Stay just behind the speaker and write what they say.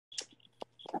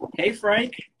Hey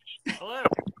Frank, Hello.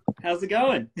 how's it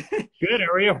going? Good.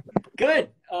 How are you? Good.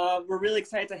 We're really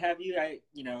excited to have you.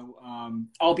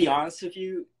 I'll be honest with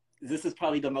you. This is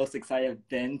probably the most excited I've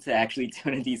been to actually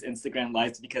doing these Instagram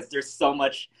lives because there's so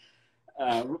much.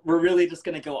 We're really just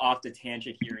gonna go off the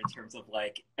tangent here in terms of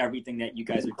like everything that you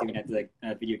guys are doing at the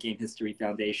Video Game History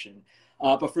Foundation.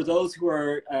 But for those who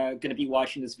are going to be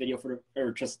watching this video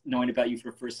or just knowing about you for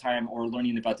the first time or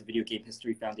learning about the Video Game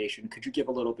History Foundation, could you give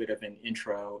a little bit of an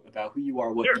intro about who you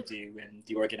are, what Sure. you do, and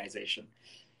the organization?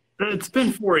 It's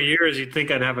been 4 years. You'd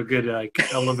think I'd have a good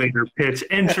elevator pitch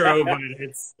intro, but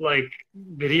it's like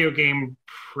video game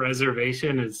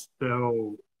preservation is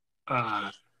so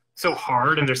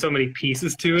hard, and there's so many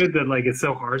pieces to it that like it's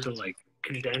so hard to like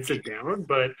condense it down.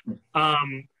 But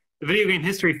the Video Game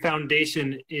History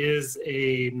Foundation is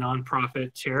a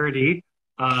nonprofit charity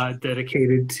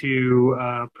dedicated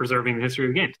to preserving the history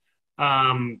of games.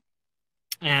 And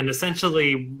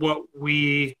essentially, what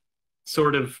we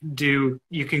sort of do,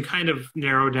 you can kind of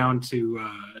narrow down to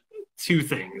two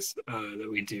things that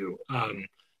we do.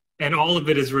 And all of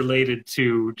it is related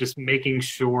to just making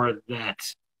sure that,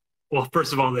 well,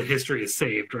 first of all, that history is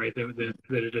saved, right? That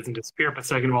it doesn't disappear. But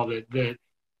second of all, that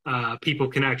people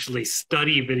can actually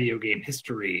study video game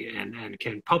history and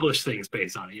can publish things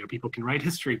based on it. You know, people can write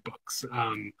history books.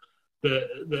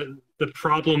 The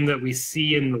problem that we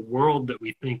see in the world that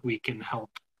we think we can help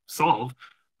solve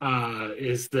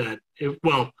is that,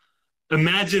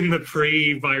 imagine the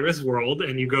pre-virus world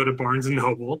and you go to Barnes and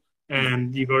Noble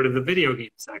and you go to the video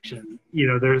game section. You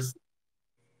know, there's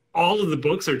all of the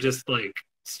books are just like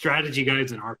strategy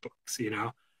guides and art books, you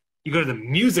know. You go to the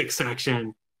music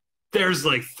section, there's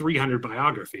like 300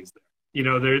 biographies there. You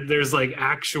know, there's like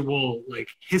actual like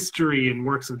history and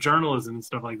works of journalism and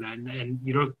stuff like that. And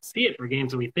you don't see it for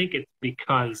games, and we think it's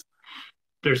because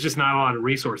there's just not a lot of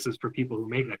resources for people who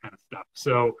make that kind of stuff.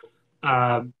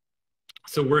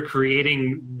 So we're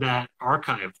creating that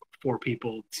archive for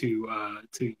people to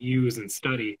use and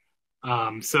study.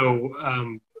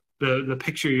 The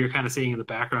picture you're kind of seeing in the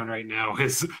background right now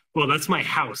is, well, that's my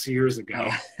house years ago.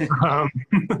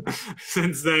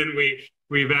 Since then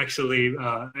we've actually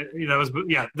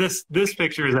this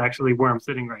picture is actually where I'm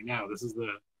sitting right now. This is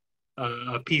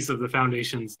a piece of the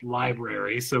foundation's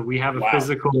library. So we have a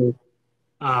physical.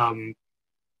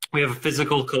 We have a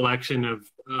physical collection of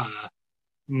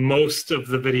most of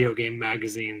the video game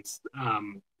magazines.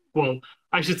 Well,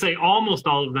 I should say almost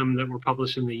all of them that were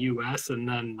published in the U.S. and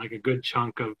then like a good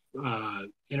chunk of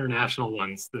international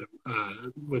ones that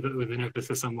with an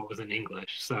emphasis on what was in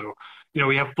English. So, you know,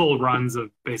 we have full runs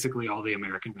of basically all the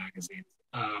American magazines.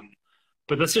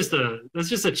 But that's just a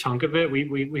chunk of it.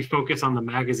 We focus on the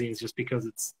magazines just because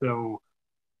it's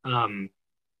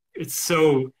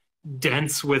so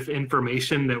dense with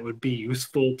information that would be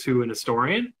useful to an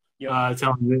historian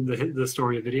telling the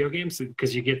story of video games,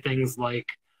 because you get things like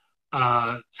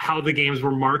how the games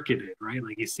were marketed, right?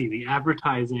 Like you see the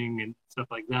advertising and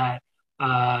stuff like that.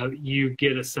 You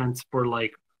get a sense for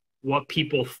like what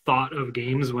people thought of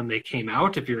games when they came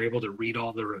out, if you're able to read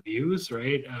all the reviews,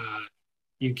 right?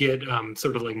 You get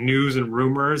sort of like news and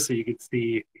rumors, so you could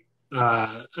see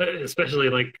especially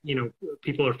like, you know,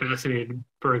 people are fascinated,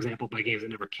 for example, by games that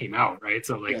never came out, right?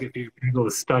 So like if you're able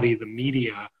to study the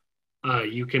media,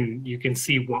 you can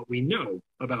see what we know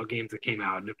about games that came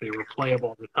out, and if they were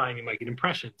playable at the time, you might get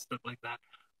impressions, stuff like that.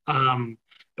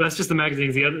 But that's just the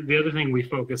magazines. The other thing we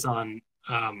focus on,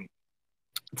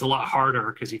 it's a lot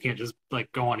harder because you can't just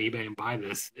like go on eBay and buy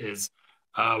this, is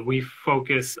we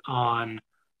focus on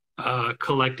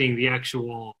collecting the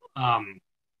actual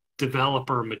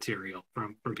developer material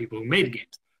from people who made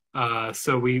games.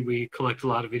 So we collect a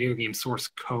lot of video game source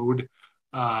code.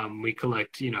 We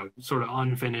collect, you know, sort of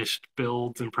unfinished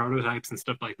builds and prototypes and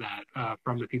stuff like that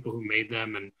from the people who made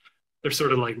them, and they're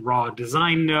sort of like raw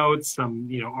design notes, some,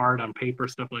 you know, art on paper,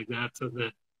 stuff like that, so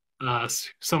that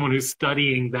someone who's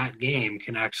studying that game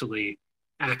can actually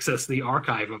access the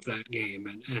archive of that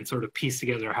game and sort of piece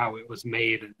together how it was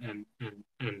made and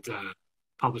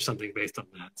publish something based on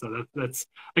that. So that's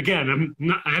again,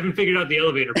 I haven't figured out the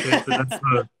elevator pitch, but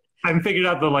I haven't figured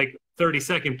out the like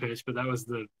 30-second pitch, but that was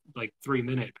the like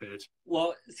 3-minute pitch.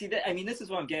 Well, see, I mean, this is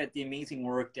what I'm getting at, the amazing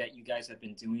work that you guys have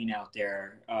been doing out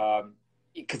there.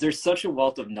 Because there's such a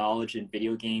wealth of knowledge in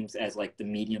video games as like the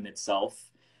medium itself.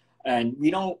 And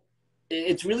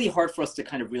it's really hard for us to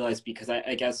kind of realize, because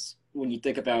I guess when you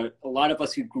think about a lot of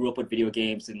us who grew up with video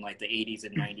games in like the 80s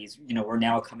and 90s, you know, we're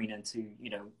now coming into, you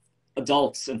know,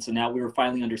 adults. And so now we were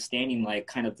finally understanding like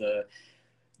kind of the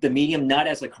medium, not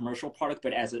as a commercial product,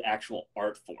 but as an actual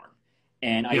art form.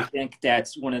 And I think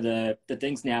that's one of the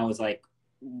things now is like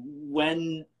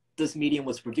when this medium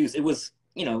was produced, it was,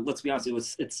 you know, let's be honest, it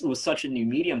was such a new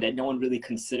medium that no one really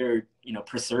considered, you know,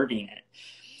 preserving it.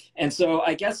 And so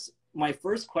I guess my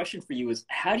first question for you is,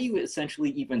 how do you essentially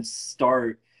even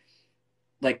start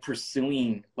like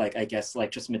pursuing, like, I guess,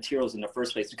 like just materials in the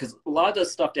first place? Because a lot of the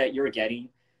stuff that you're getting,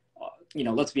 you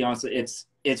know, let's be honest,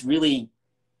 it's really,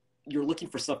 you're looking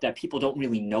for stuff that people don't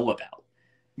really know about.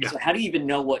 Yeah. So how do you even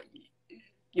know what,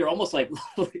 you're almost like,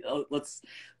 let's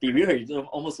be real, you're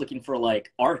almost looking for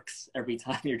like arcs every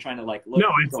time you're trying to like look.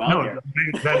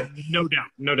 No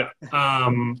doubt.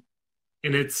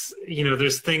 And it's, you know,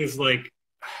 there's things like,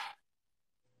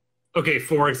 okay,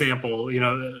 for example, you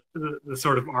know, the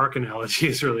sort of arc analogy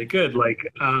is really good. Like,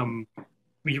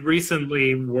 we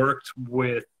recently worked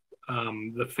with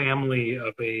the family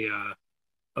of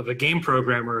a game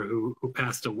programmer who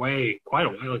passed away quite a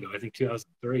while ago, I think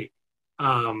 2003.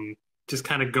 Just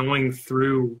kind of going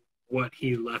through what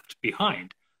he left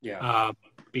behind. Yeah.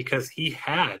 Because he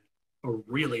had a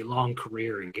really long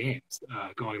career in games,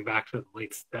 going back to the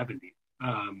late 70s.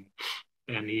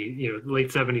 And he, you know, late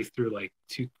 70s through like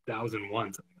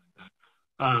 2001, something like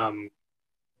that.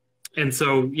 And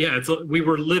so, yeah, we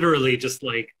were literally just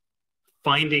like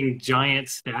finding giant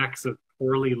stacks of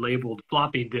poorly labeled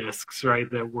floppy disks, right,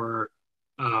 that were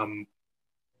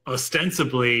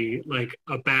ostensibly like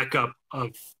a backup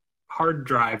of hard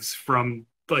drives from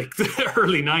like the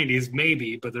early 90s,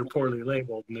 maybe, but they're poorly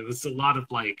labeled. And there was a lot of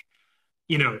like,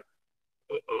 you know,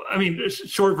 I mean, the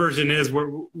short version is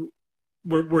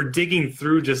we're digging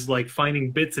through just like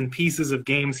finding bits and pieces of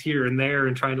games here and there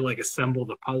and trying to like assemble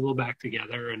the puzzle back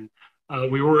together. And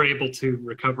we were able to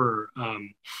recover,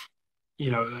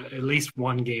 you know, at least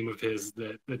one game of his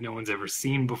that no one's ever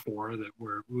seen before, that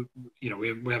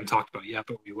we haven't talked about yet,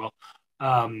 but we will.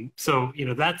 So, you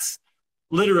know, that's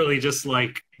literally just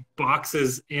like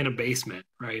boxes in a basement,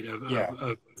 right? Of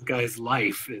a guy's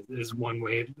life is one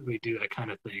way we do that kind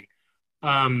of thing.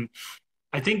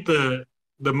 I think the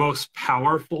most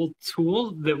powerful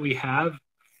tool that we have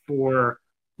for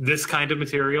this kind of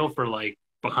material, for like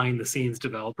behind the scenes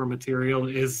developer material,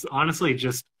 is honestly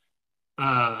just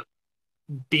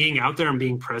being out there and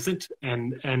being present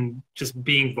and just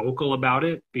being vocal about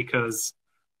it, because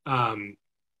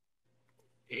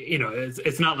you know,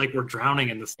 it's not like we're drowning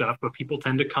in the stuff, but people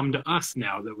tend to come to us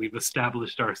now that we've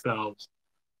established ourselves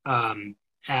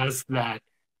as that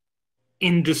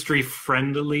industry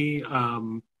friendly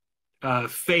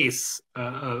face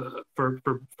for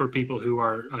people who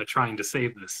are trying to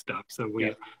save this stuff. So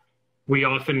we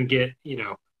often get, you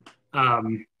know,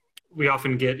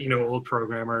 old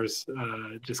programmers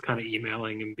just kind of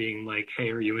emailing and being like, hey,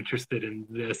 are you interested in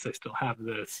this? I still have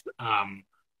this.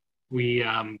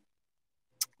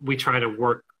 We try to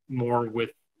work more with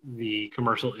the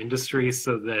commercial industry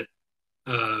so that,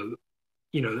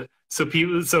 you know, so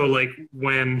like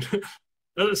when,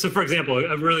 so for example,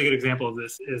 a really good example of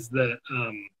this is that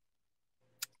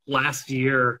last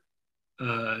year,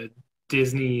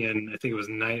 Disney and I think it was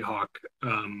Nighthawk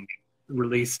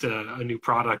released a new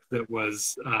product that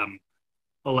was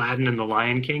Aladdin and the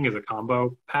Lion King as a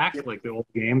combo pack, like the old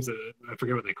games. I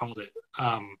forget what they called it.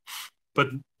 But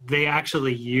they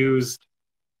actually used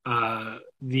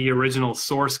the original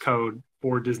source code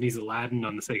for Disney's Aladdin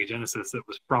on the Sega Genesis that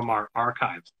was from our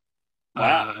archives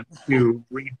to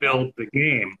rebuild the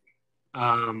game.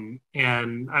 And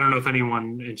I don't know if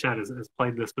anyone in chat has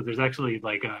played this, but there's actually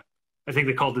like I think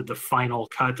they called it the final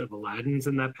cut of Aladdin's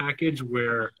in that package,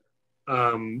 where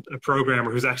a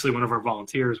programmer who's actually one of our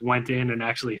volunteers went in and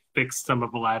actually fixed some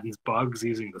of Aladdin's bugs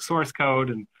using the source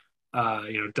code and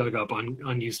you know, dug up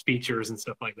unused features and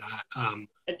stuff like that.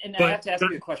 And I have to ask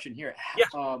you a question here.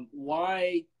 Yeah.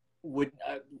 Why would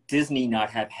Disney not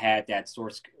have had that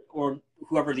source, or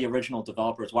whoever the original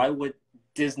developers, why would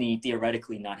Disney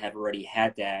theoretically not have already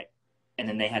had that, and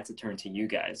then they had to turn to you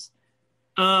guys?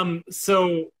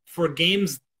 So for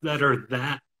games that are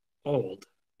that old,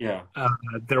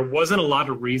 there wasn't a lot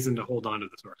of reason to hold on to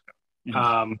the source code.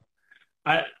 Mm-hmm.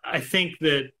 I think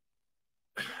that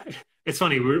it's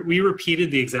funny, we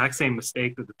repeated the exact same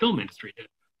mistake that the film industry did.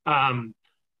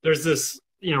 There's this,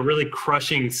 you know, really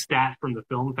crushing stat from the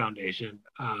Film Foundation,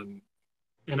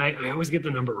 and I always get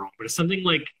the number wrong, but it's something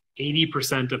like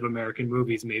 80% of American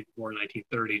movies made before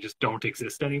 1930 just don't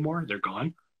exist anymore. They're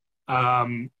gone.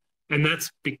 And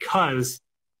that's because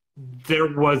there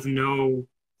was no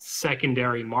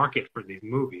secondary market for these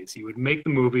movies. You would make the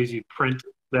movies, you'd print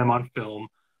them on film,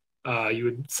 you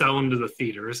would sell them to the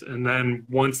theaters, and then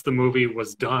once the movie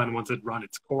was done, once it run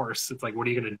its course, it's like, what are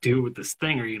you going to do with this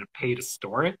thing? Are you going to pay to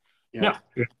store it? Yeah. No,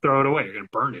 you're going to throw it away. You're going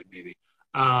to burn it, maybe.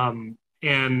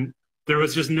 And there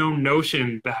was just no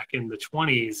notion back in the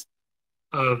 20s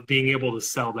of being able to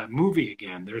sell that movie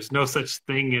again. There's no such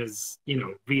thing as,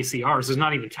 VCRs. There's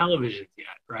not even televisions yet,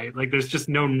 right? Like there's just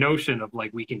no notion of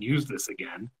like we can use this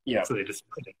again. Yeah. So they just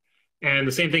put it. And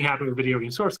the same thing happened with video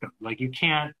game source code. Like you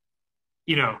can't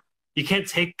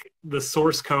take the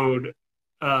source code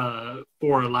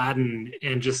for Aladdin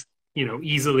and just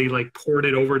easily like port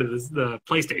it over to the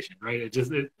PlayStation, right?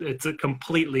 It's a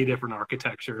completely different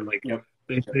architecture. Like yep.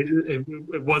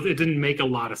 it didn't make a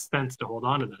lot of sense to hold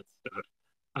on to that stuff.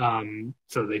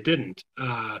 So they didn't.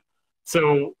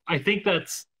 So I think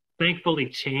that's thankfully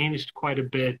changed quite a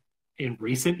bit in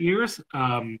recent years,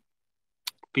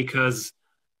 because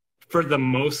for the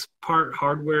most part,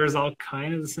 hardware is all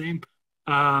kind of the same.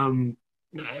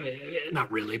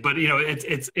 Not really, but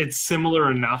it's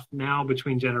similar enough now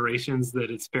between generations that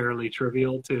it's fairly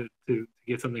trivial to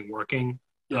get something working,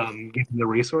 given the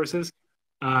resources.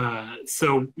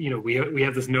 So we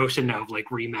have this notion now of like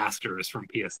remasters from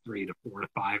PS3 to 4 to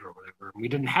 5 or whatever. And we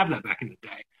didn't have that back in the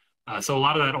day. So a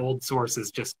lot of that old source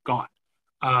is just gone.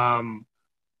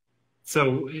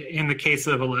 So in the case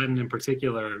of Aladdin in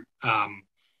particular,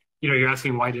 you're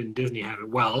asking why didn't Disney have it?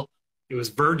 Well, it was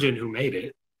Virgin who made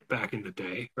it back in the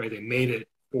day, right? They made it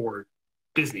for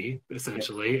Disney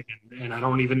essentially, and I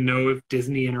don't even know if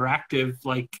Disney Interactive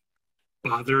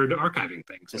bothered archiving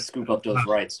things to scoop up those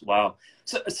rights. Wow.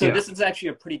 So this is actually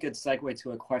a pretty good segue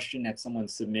to a question that someone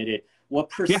submitted. What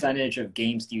percentage of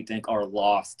games do you think are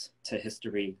lost to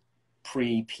history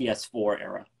pre-PS4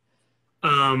 era?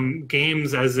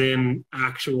 Games as in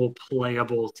actual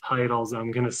playable titles,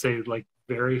 I'm gonna say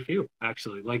very few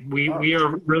actually. We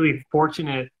are really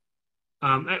fortunate.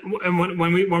 And when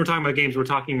we're talking about games, we're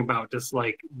talking about just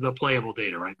the playable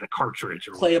data, right? The cartridge.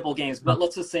 Playable games, but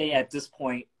let's just say at this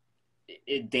point,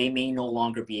 they may no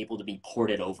longer be able to be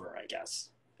ported over, I guess.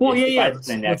 Well,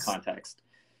 in that context.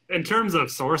 In terms of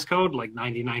source code,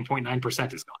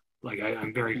 99.9% is gone.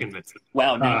 I'm very convinced.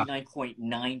 Wow,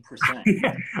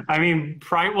 99.9%. I mean,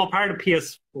 prior to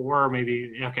PS4,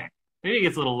 maybe it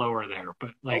gets a little lower there,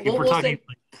 but if we're talking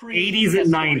 80s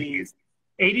and 90s.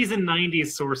 80s and 90s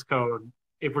source code,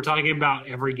 if we're talking about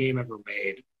every game ever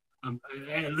made,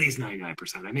 at least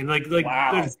 99%. I mean,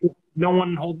 wow. No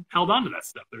one held on to that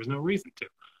stuff. There's no reason to.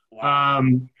 Wow.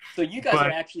 So you guys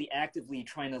are actually actively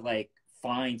trying to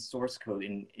find source code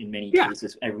in many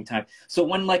cases every time. So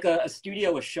when a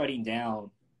studio is shutting down,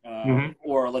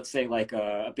 or let's say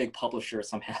a big publisher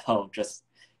somehow just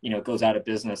goes out of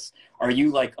business, are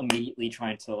you immediately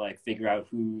trying to figure out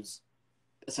who's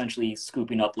essentially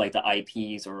scooping up the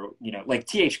IPs, or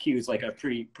THQ is a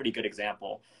pretty good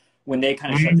example. When they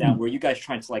kind of shut down, were you guys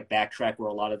trying to backtrack where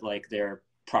a lot of their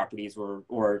properties or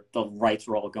the rights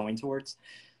were all going towards?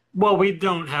 Well, we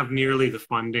don't have nearly the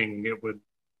funding it would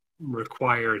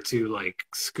require to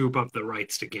scoop up the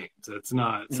rights to games. That's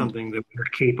not something that we're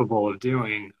capable of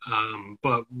doing.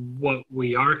 But what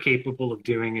we are capable of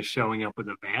doing is showing up with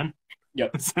a van.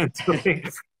 Yep. Essentially.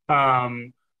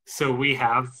 So we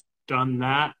have done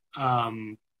that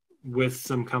with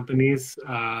some companies.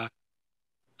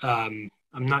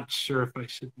 I'm not sure if I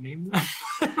should name them.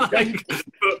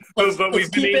 Let's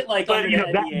keep it under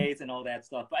NDAs and all that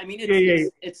stuff. But I mean,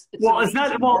 it's not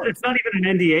even an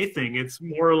NDA thing. It's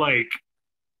more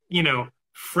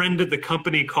friend of the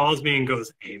company calls me and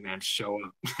goes, "Hey man, show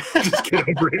up, just get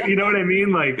over it." You know what I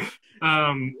mean?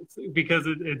 Because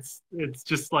it's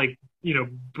just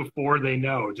before they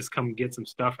know, just come get some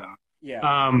stuff out.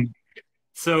 Yeah.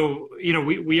 So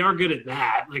we are good at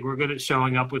that. We're good at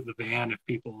showing up with the van if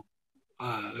people.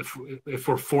 If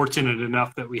we're fortunate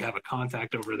enough that we have a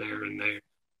contact over there and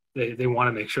they want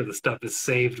to make sure the stuff is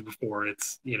saved before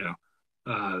it's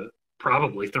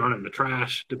probably thrown in the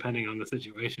trash depending on the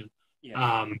situation.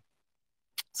 Yeah.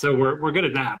 So we're good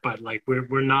at that, but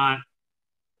we're not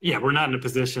in a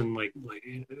position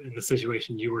in the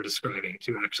situation you were describing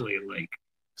to actually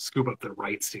scoop up the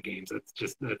rights to games.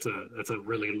 That's a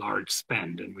really large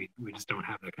spend, and we just don't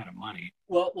have that kind of money.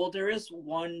 Well, there is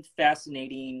one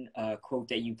fascinating quote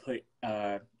that you put.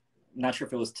 Not sure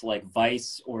if it was to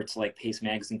Vice or to Pace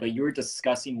Magazine, but you were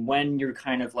discussing when you're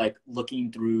kind of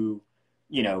looking through,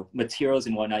 materials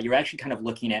and whatnot. You're actually kind of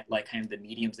looking at kind of the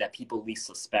mediums that people least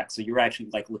suspect. So you're actually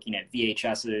looking at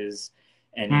VHSs,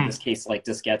 and in this case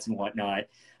diskettes and whatnot.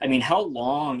 I mean, how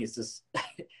long is this?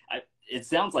 It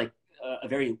sounds like a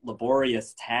very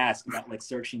laborious task about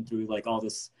searching through all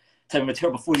this type of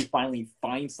material before you finally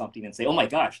find something and say, oh my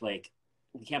gosh, we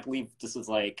can't believe this is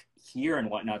here and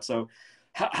whatnot. So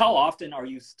how often are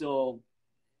you still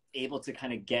able to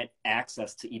kind of get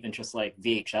access to even just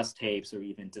VHS tapes or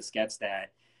even diskettes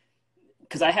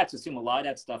because I have to assume a lot of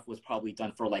that stuff was probably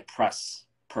done for press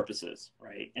purposes,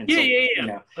 right? And Yeah, so, yeah, you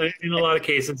know, yeah. In a lot of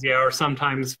cases, yeah, or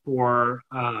sometimes for,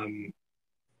 I mean,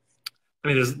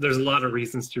 there's a lot of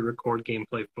reasons to record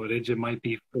gameplay footage. It might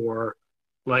be for,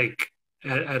 like,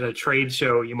 at a trade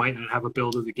show, you might not have a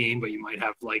build of the game, but you might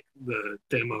have like the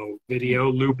demo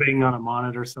video looping on a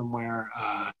monitor somewhere.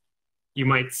 You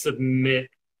might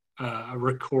submit a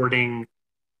recording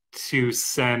to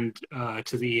send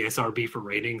to the ESRB for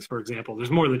ratings, for example.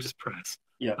 There's more than just press.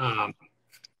 yeah.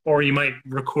 Or you might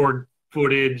record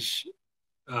footage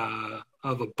of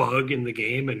a bug in the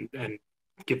game and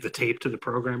give the tape to the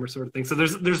programmer, sort of thing. So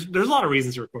there's a lot of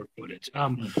reasons to record footage.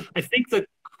 I think the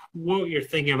quote you're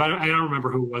thinking of, I don't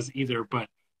remember who it was either, but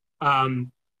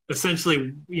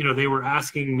essentially, you know, they were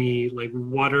asking me like,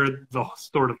 what are the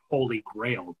sort of holy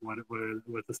grail?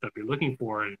 What's the stuff you're looking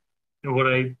for? And what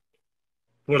I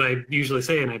usually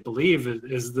say, and I believe,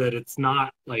 is that it's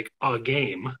not like a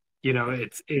game. You know,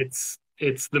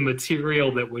 it's the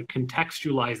material that would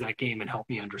contextualize that game and help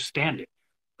me understand it.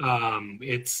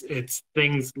 It's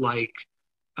things like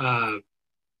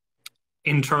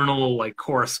internal like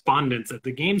correspondence at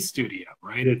the game studio,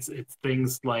 right? It's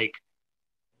things like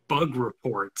bug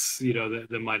reports, you know,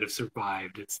 that might have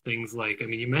survived. It's things like, I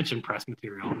mean, you mentioned press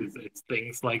material. It's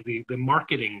things like the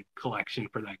marketing collection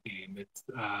for that game. It's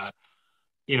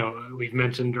you know, we've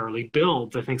mentioned early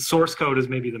builds. I think source code is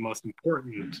maybe the most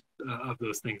important of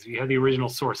those things. If you have the original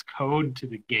source code to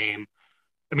the game,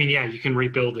 I mean, yeah, you can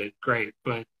rebuild it, great.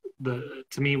 But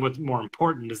to me, what's more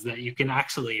important is that you can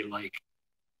actually like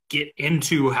get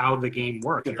into how the game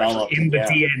works. You're actually in the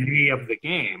DNA of the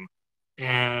game,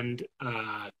 and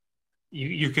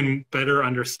you can better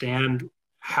understand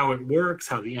how it works,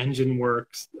 how the engine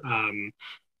works.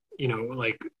 You know,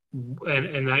 like,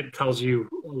 and that tells you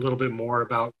a little bit more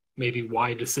about maybe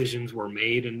why decisions were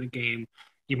made in the game.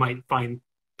 You might find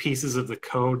pieces of the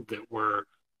code that were,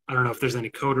 I don't know if there's any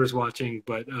coders watching,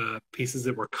 but pieces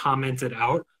that were commented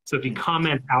out. So if you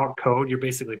comment out code, you're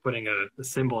basically putting a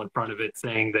symbol in front of it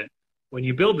saying that when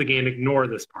you build the game, ignore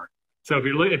this part. So if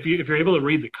you're able to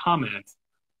read the comments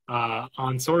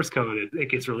on source code, it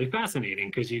gets really fascinating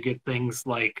because you get things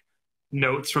like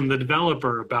notes from the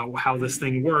developer about how this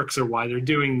thing works or why they're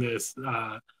doing this,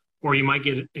 or you might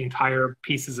get entire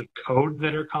pieces of code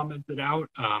that are commented out.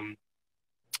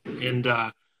 And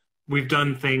we've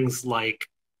done things like,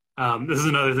 this is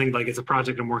another thing, like it's a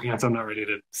project I'm working on, so I'm not ready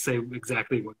to say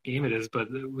exactly what game it is, but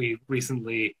we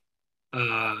recently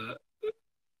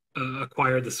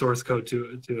acquired the source code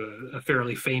to a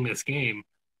fairly famous game.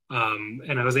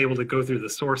 And I was able to go through the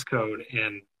source code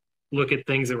and look at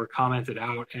things that were commented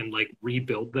out and like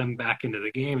rebuild them back into the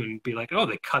game and be like, oh,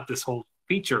 they cut this whole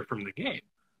feature from the game.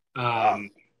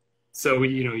 So,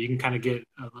 you know, you can kind of get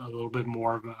a little bit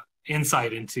more of an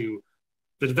insight into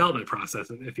the development process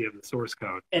if you have the source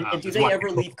code. And do they ever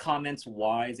leave comments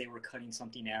why they were cutting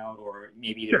something out, or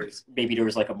maybe there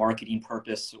was like a marketing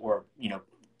purpose, or, you know,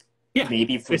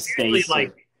 maybe for space,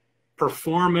 like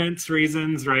performance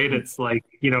reasons, right? It's like,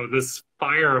 you know, this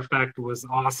fire effect was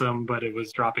awesome, but it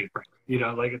was dropping frames. You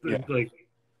know, like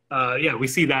we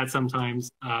see that sometimes.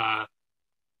 I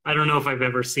don't know if I've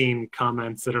ever seen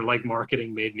comments that are like,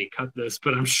 marketing made me cut this,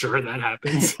 but I'm sure that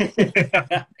happens.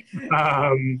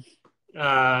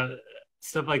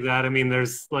 Stuff like that. I mean,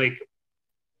 there's like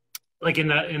in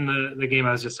the game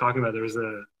I was just talking about,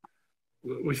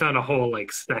 we found a whole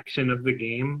like section of the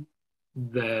game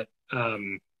that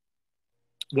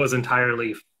was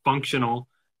entirely functional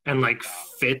and like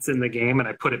fits in the game, and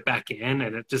I put it back in,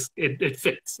 and it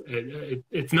fits.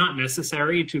 It's not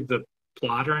necessary to the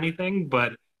plot or anything,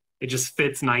 but it just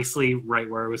fits nicely right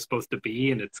where it was supposed to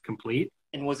be, and it's complete.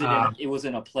 And was it was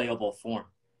in a playable form?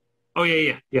 Oh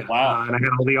yeah. Wow. And I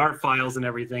got all the art files and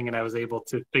everything, and I was able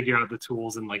to figure out the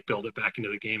tools and like build it back into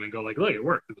the game and go like, look, it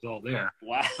worked. It was all there.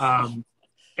 Wow.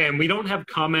 And we don't have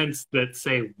comments that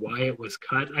say why it was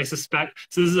cut. I suspect,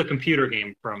 so this is a computer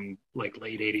game from like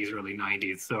late 80s, early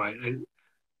 90s. So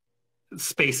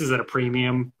space is at a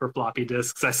premium for floppy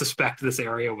disks. I suspect this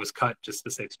area was cut just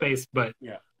to save space, but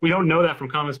we don't know that from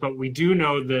comments, but we do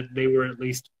know that they were at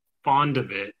least fond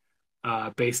of it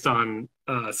based on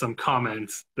some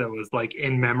comments that was like,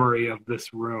 in memory of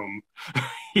this room.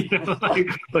 You know,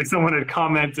 like someone had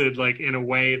commented like in a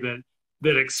way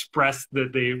that expressed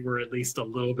that they were at least a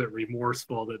little bit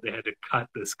remorseful that they had to cut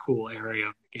this cool area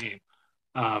of the game.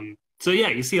 So yeah,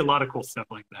 you see a lot of cool stuff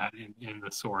like that in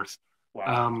the source.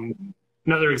 Wow.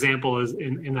 Another example is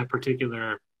in that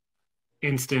particular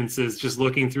instance is just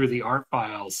looking through the art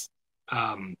files.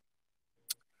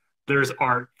 There's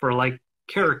art for like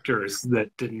characters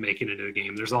that didn't make it into the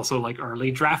game. There's also like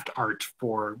early draft art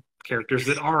for characters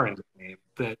that are in the game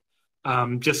that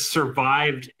just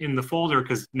survived in the folder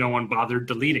because no one bothered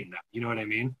deleting them. You know what I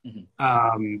mean?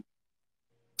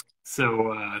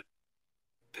 So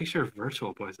picture of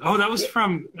Virtual Boys. Oh, that was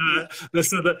from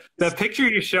the picture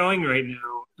you're showing right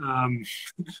now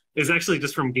is actually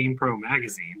just from GamePro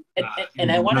magazine.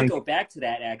 And I want to go back to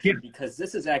that actually because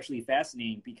this is actually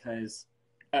fascinating because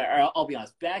I'll be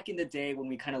honest, back in the day when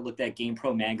we kind of looked at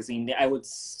GamePro magazine, I would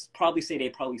probably say they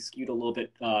probably skewed a little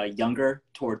bit younger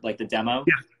toward like the demo.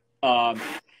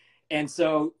 And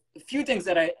so a few things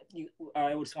that I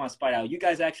just want to spot out. You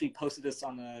guys actually posted this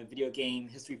on the Video Game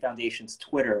History Foundation's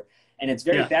Twitter, and it's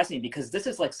very fascinating because this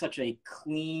is like such a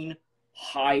clean,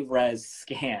 high-res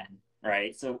scan,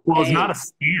 right? So it's not a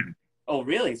scan. Oh,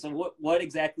 really? So what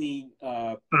exactly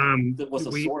was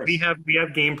the source? We have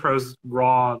GamePro's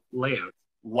raw layout.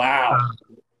 Wow.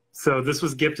 So this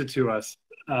was gifted to us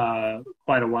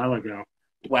quite a while ago.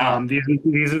 Wow.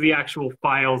 These are the actual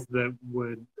files that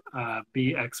would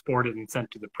be exported and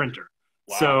sent to the printer.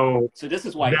 Wow. So this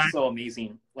is why it's so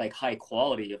amazing, like high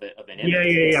quality of an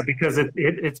image. Yeah, because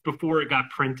it's before it got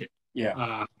printed.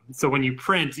 Yeah. So when you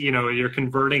print, you're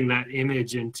converting that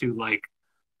image into like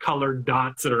colored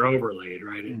dots that are overlaid,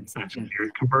 right? Essentially, you're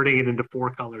converting it into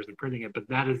 4 colors and printing it, but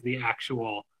that is the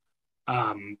actual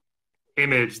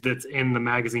image that's in the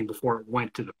magazine before it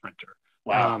went to the printer.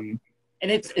 Wow. And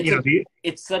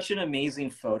it's such an amazing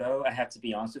photo, I have to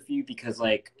be honest with you, because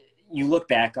like you look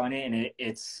back on it and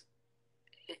it's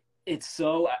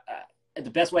so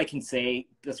the best way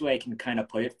I can kind of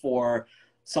put it for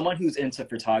someone who's into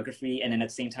photography and then at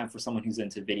the same time for someone who's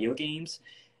into video games,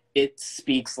 it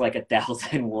speaks like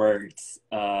 1,000 words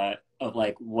of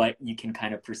like what you can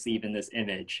kind of perceive in this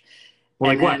image.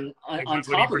 Like and what? On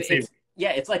top of it,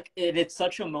 it's like it's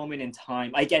such a moment in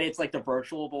time. I get it, it's like the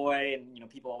Virtual Boy, and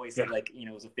people always say like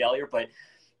it was a failure, but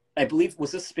I believe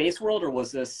was this Space World or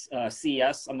was this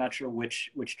CES? I'm not sure which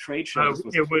trade show this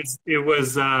was.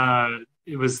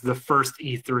 It was the first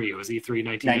E3. It was E3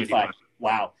 1995.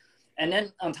 Wow. And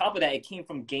then on top of that, it came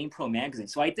from GamePro magazine.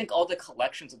 So I think all the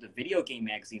collections of the video game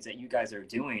magazines that you guys are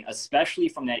doing, especially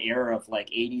from that era of like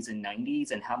 80s and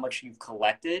 90s, and how much you've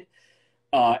collected,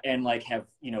 and like have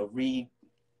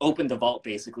reopened the vault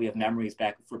basically of memories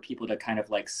back for people to kind of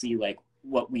like see like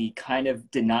what we kind of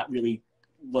did not really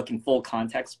look in full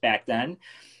context back then.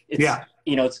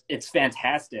 It's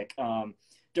fantastic.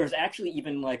 There's actually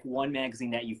even like one magazine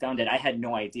that you found that I had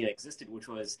no idea existed, which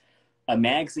was a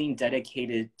magazine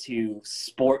dedicated to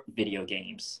sport video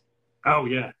games. Oh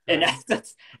yeah. And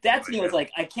that's it's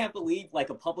like, I can't believe like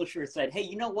a publisher said, hey,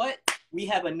 you know what? We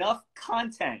have enough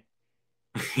content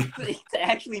to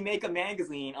actually make a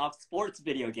magazine off sports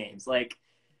video games. Like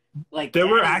there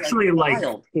were actually like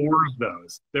 4 of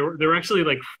those. There were actually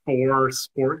like 4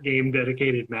 sport game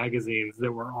dedicated magazines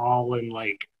that were all in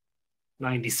like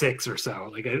 96 or so.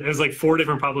 Like it was like 4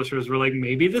 different publishers were like,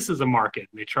 maybe this is a market,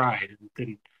 and they tried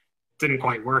and didn't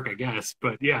quite work, I guess.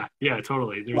 But yeah,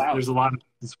 totally. There's a lot of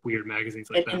these weird magazines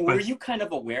like that. And were you kind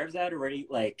of aware of that already,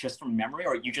 like just from memory,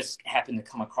 or you just happened to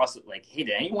come across it? Like, hey,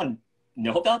 did anyone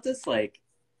know about this? Like,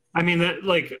 I mean,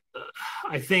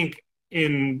 I think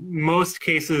in most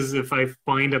cases, if I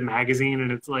find a magazine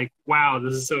and it's like, wow,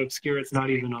 this is so obscure, it's not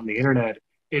even on the internet,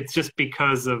 it's just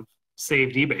because of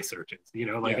saved eBay searches.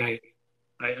 I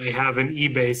have an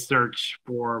eBay search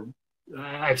for,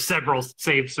 I have several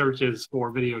saved searches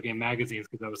for video game magazines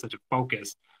because that was such a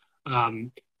focus.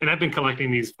 And I've been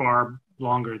collecting these far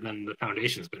longer than the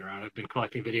Foundation's been around. I've been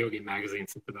collecting video game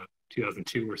magazines since about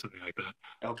 2002 or something like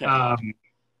that. Okay.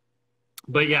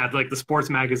 But yeah, like the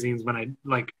sports magazines,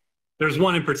 there's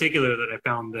one in particular that I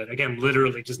found that, again,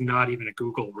 literally just not even a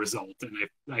Google result, and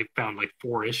I found like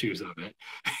 4 issues of it.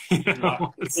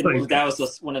 That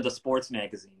was one of the sports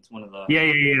magazines, one of the...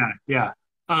 Yeah.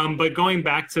 But going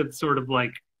back to sort of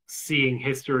like seeing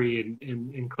history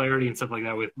and clarity and stuff like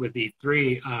that with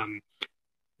E3,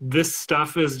 this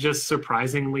stuff is just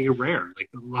surprisingly rare. Like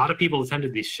a lot of people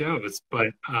attended these shows, but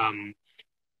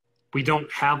we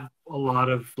don't have a lot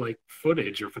of like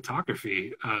footage or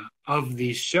photography of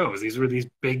these shows. These were these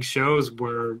big shows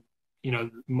where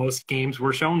most games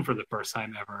were shown for the first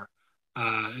time ever,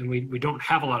 and we don't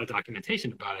have a lot of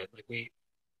documentation about it. Like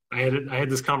I had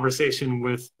this conversation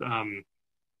with the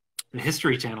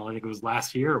History Channel. I think it was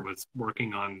last year, was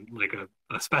working on like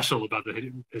a special about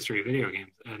the history of video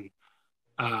games, and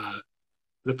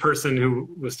the person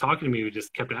who was talking to me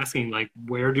just kept asking like,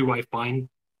 where do I find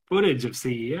footage of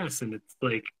CES? And it's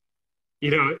like,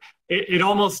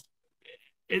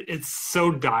 it's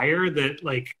so dire that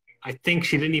like I think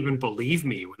she didn't even believe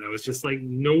me when I was just like,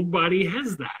 nobody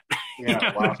has that. You Yeah,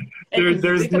 know, wow. And you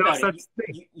there's think no about it, such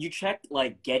thing. you check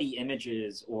like Getty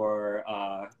Images or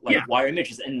like Yeah. Wire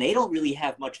Images, and they don't really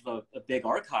have much of a big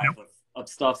Nope. archive of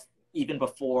stuff even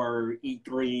before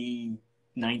E3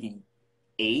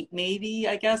 98, maybe,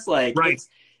 I guess. Like Right.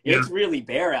 Yeah. it's really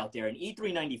bare out there. And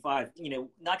E3 95, you know,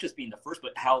 not just being the first,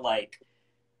 but how like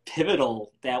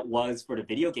pivotal that was for the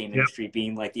video game Yep. industry,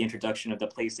 being like the introduction of the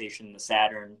PlayStation and the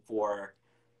Saturn for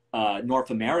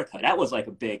North America. That was like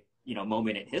a big, you know,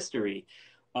 moment in history.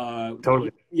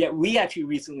 Totally. Yeah, we actually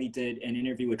recently did an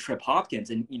interview with Trip Hopkins,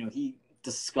 and you know, he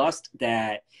discussed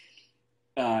that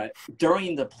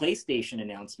during the PlayStation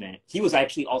announcement, he was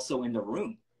actually also in the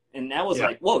room, and that was Yeah.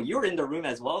 like, whoa, you're in the room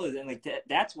as well, and like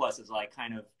that's what is like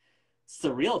kind of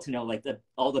surreal to know, like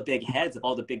all the big heads of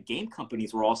all the big game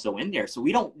companies were also in there. So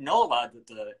we don't know a lot of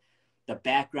the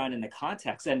background and the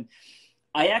context. And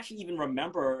I actually even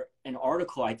remember an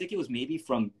article, I think it was maybe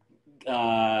from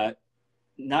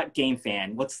not Game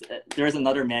Fan. There's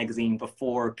another magazine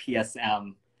before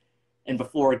PSM and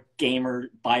before Gamers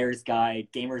Buyer's Guide.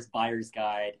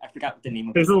 I forgot what the name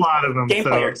of it There's a was. lot of them. Game So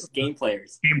Players. Game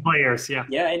Players. game players. Yeah.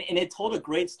 Yeah, and it told a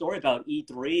great story about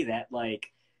E3 that like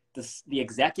the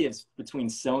executives between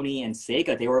Sony and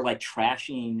Sega, they were like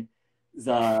trashing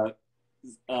the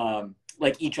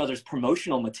like each other's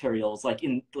promotional materials like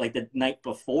in like the night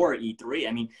before E3.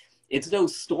 I mean, it's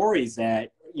those stories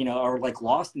that, you know, are like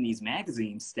lost in these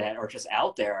magazines that are just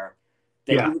out there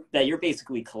that Yeah. you're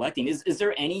basically collecting. Is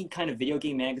there any kind of video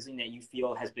game magazine that you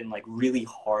feel has been like really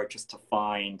hard just to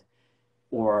find,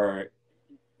 or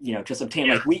you know, just obtain?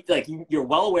 Yeah. Like you're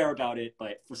well aware about it,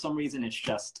 but for some reason it's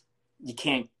just you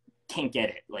can't get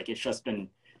it. Like it's just been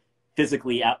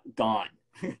physically gone.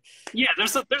 Yeah,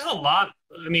 there's a lot.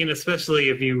 I mean, especially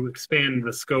if you expand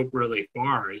the scope really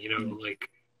far, you know, like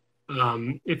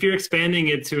if you're expanding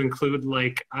it to include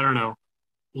like, I don't know,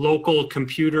 local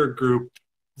computer group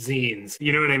zines,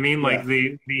 you know what I mean? Like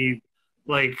Yeah. the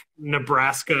like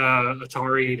Nebraska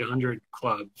Atari 800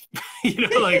 Club, you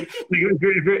know, like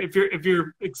if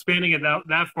you're expanding it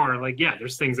that far, like yeah,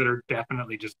 there's things that are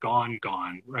definitely just gone,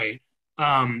 right?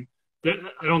 Um,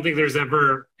 I don't think there's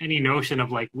ever any notion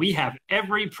of like we have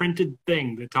every printed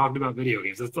thing that talked about video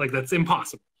games. It's like that's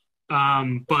impossible.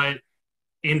 But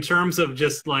in terms of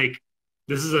just like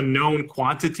this is a known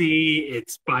quantity,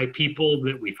 it's by people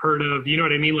that we've heard of. You know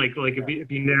what I mean? Like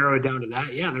if you narrow it down to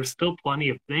that, yeah, there's still plenty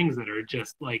of things that are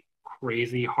just like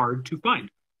crazy hard to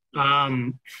find.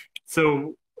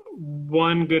 So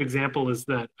one good example is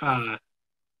that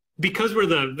because we're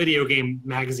the video game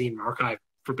magazine archive,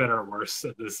 for better or worse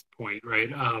at this point, right?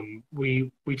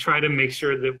 We try to make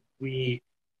sure that we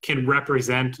can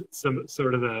represent some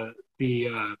sort of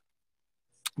the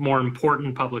more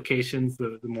important publications,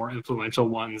 the more influential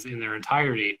ones in their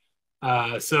entirety.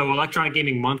 So Electronic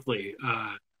Gaming Monthly,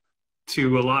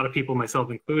 to a lot of people,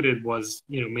 myself included, was,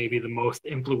 you know, maybe the most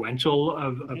influential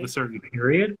of a certain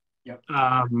period. Yep.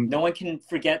 No one can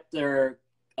forget their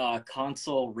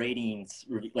console ratings,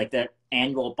 like that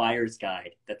annual buyer's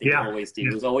guide that they always do.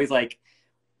 It was always like,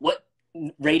 what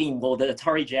rating will the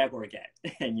Atari Jaguar get?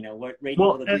 And you know, what rating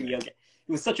will the Video get?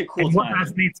 It was such a cool time. What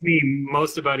fascinates me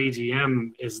most about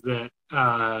EGM is that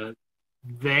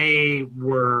they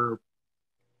were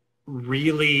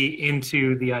really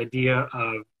into the idea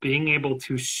of being able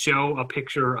to show a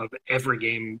picture of every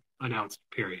game announced,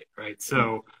 period, right?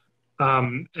 So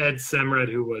Ed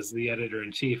Semrad, who was the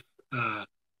editor-in-chief,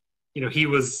 you know,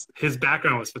 his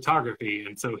background was photography,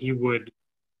 and so he would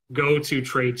go to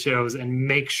trade shows and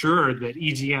make sure that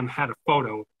EGM had a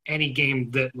photo of any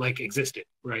game that like existed,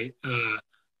 right?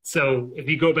 So if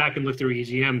you go back and look through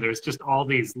EGM, there's just all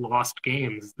these lost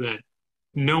games that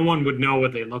no one would know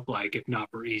what they look like if not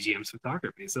for EGM's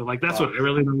photography. So like that's what I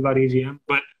really love about EGM.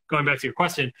 But going back to your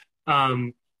question,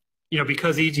 you know,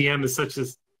 because EGM is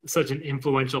such an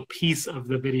influential piece of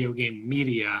the video game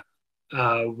media,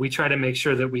 we try to make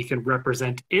sure that we can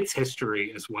represent its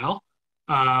history as well.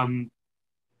 And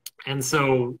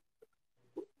so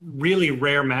really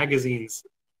rare magazines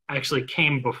actually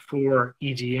came before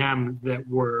EGM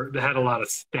that had a lot of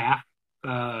staff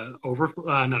not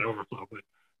overflow, but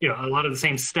you know, a lot of the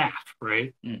same staff,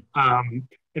 right? And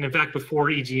in fact, before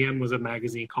EGM was a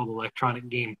magazine called Electronic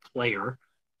Game Player.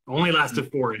 Only lasted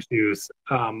 4 issues.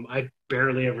 I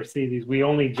barely ever see these. We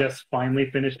only just finally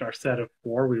finished our set of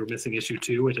 4. We were missing issue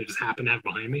 2, which I just happen to have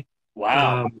behind me.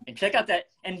 Wow. And check out that.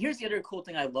 And here's the other cool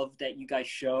thing I love that you guys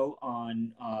show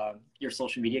on your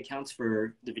social media accounts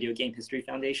for the Video Game History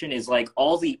Foundation is like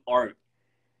all the art.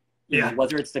 You know,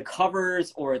 whether it's the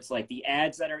covers or it's like the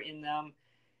ads that are in them.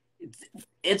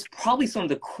 It's probably some of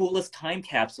the coolest time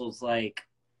capsules like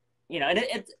you know,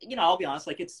 and you know, I'll be honest,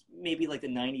 like it's maybe like the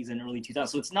 90s and early 2000s,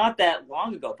 so it's not that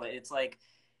long ago, but it's like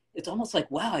it's almost like,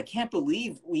 wow, I can't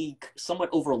believe we somewhat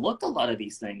overlooked a lot of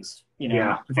these things, you know,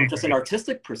 Yeah. from just an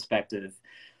artistic perspective.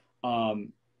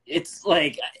 It's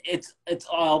like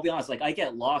I'll be honest, like I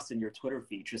get lost in your Twitter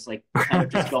feed, just like kind of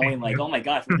just going like, oh my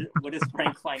gosh, what is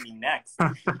Frank finding next?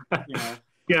 You know?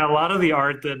 Yeah, a lot of the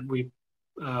art that we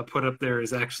put up there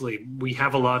is actually, we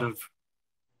have a lot of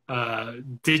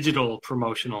digital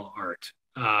promotional art.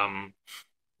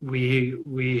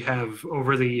 We have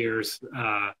over the years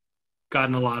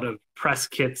gotten a lot of press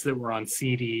kits that were on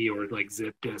CD or like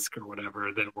zip disk or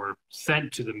whatever that were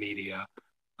sent to the media.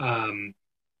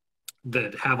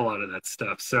 That have a lot of that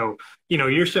stuff. So, you know,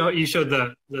 you showed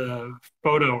the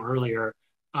photo earlier.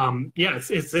 Yeah,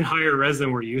 it's in higher res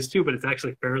than we're used to, but it's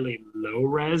actually fairly low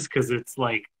res because it's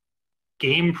like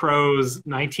GamePro's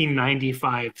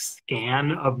 1995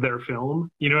 scan of their film.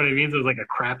 You know what I mean? So it's like a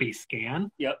crappy scan.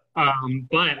 Yep.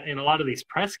 But in a lot of these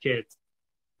press kits,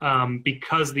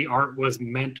 because the art was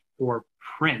meant for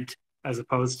print as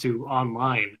opposed to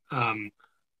online,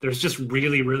 there's just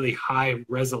really, really high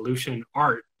resolution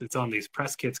art that's on these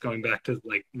press kits going back to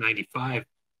like 95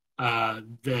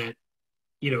 that,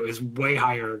 you know, is way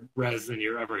higher res than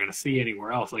you're ever going to see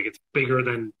anywhere else. Like it's bigger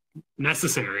than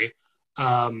necessary.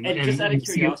 And just out of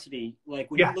curiosity, like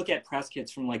when yeah. you look at press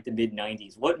kits from like the mid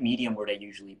 90s, what medium were they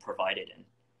usually provided in?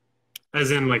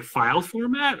 As in like file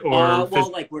format, or well,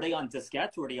 like were they on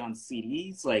diskettes? Were they on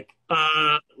CDs? Like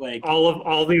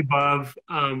all the above.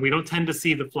 We don't tend to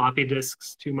see the floppy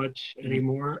disks too much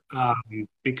anymore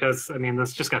because I mean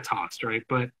this just got tossed, right?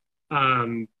 But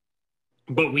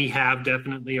we have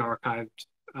definitely archived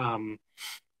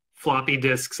floppy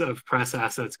disks of press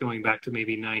assets going back to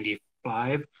maybe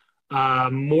 95.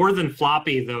 More than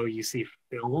floppy though, you see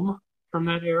film from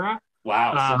that era.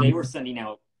 Wow, so they were sending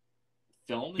out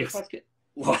film in yes. press kit?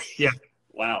 Yeah.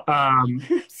 Wow.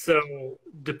 So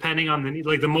depending on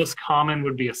the most common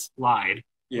would be a slide,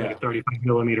 like a 35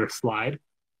 millimeter slide.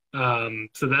 So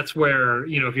that's where,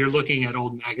 you know, if you're looking at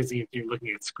old magazines, you're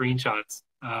looking at screenshots,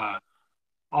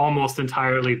 almost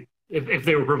entirely, if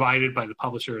they were provided by the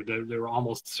publisher, they were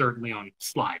almost certainly on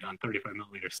 35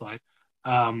 millimeter slide.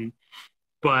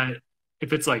 But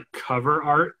if it's like cover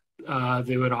art,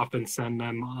 they would often send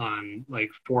them on like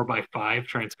 4x5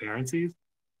 transparencies.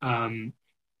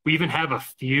 We even have a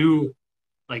few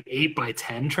like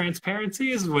 8x10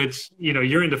 transparencies, which, you know,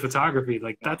 you're into photography,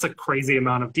 like that's a crazy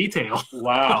amount of detail.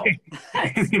 Wow.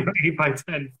 You know,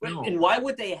 8x10 film. And why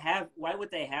would they have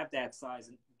that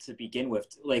size to begin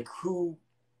with? Like who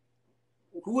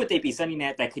would they be sending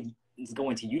that is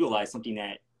going to utilize something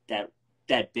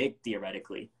that big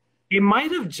theoretically? It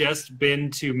might have just been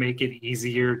to make it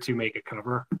easier to make a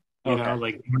cover. You know,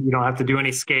 like you don't have to do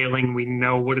any scaling. We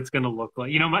know what it's going to look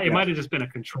like. You know, it might have just been a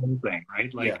control thing,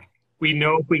 right? Like we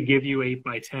know if we give you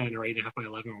 8x10 or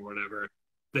 8.5x11 or whatever,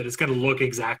 that it's going to look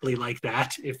exactly like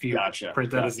that if you print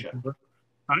that as a cover.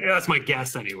 That's my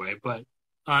guess anyway. But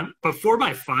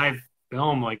 4x5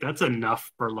 film, like that's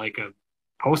enough for like a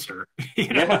poster. You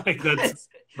know, like that's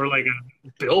for like a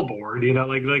billboard. You know,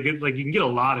 like you can get a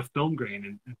lot of film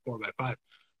grain in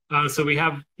 4x5. So we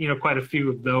have, you know, quite a few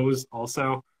of those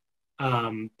also.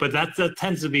 But that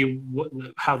tends to be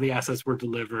how the assets were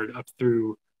delivered up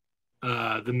through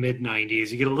the mid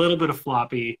 90s. You get a little bit of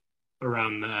floppy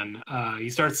around then. You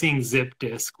start seeing zip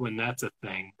disk when that's a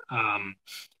thing.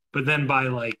 But then by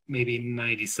like maybe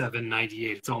 97,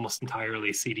 98, it's almost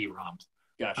entirely CD-ROMs.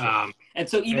 Gotcha. And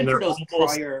so even for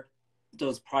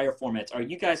those prior formats, are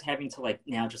you guys having to like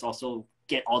now just also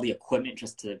get all the equipment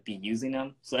just to be using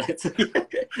them? So it's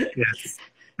yes.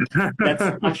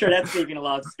 I'm sure that's saving a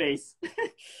lot of space.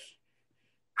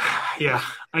 Yeah,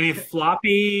 I mean,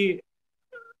 floppy,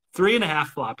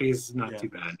 3.5 floppies is not too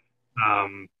bad.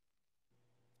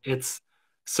 It's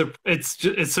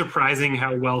surprising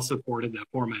how well supported that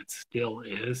format still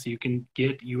is. You can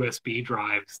get USB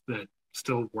drives that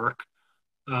still work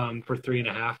for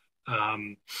 3.5.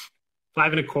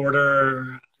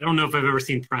 5.25. I don't know if I've ever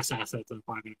seen press assets on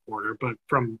 5.25, but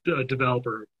from a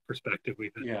developer perspective,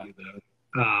 we've had to do that.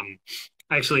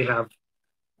 I actually have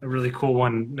a really cool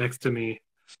one next to me.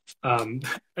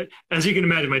 As you can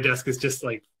imagine, my desk is just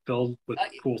like filled with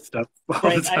cool stuff.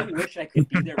 Frank, I wish I could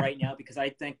be there right now because I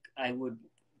think I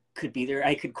could be there.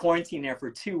 I could quarantine there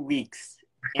for 2 weeks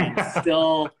and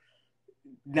still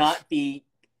not be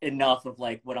enough of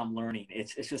like what I'm learning.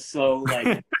 It's just so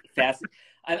like fast.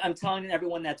 I'm telling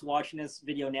everyone that's watching this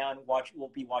video now and will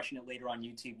be watching it later on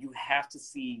YouTube, you have to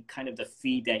see kind of the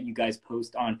feed that you guys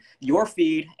post on your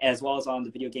feed as well as on the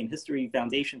Video Game History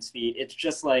Foundation's feed. It's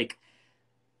just like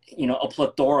a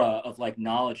plethora of like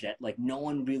knowledge that like no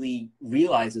one really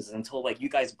realizes until like you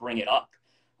guys bring it up.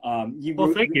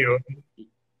 Well, thank you.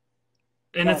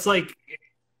 And it's like,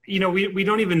 we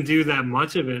don't even do that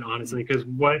much of it, honestly, because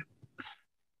we're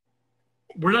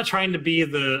not trying to be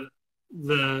the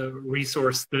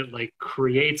resource that like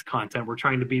creates content. We're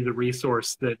trying to be the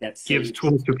resource that gives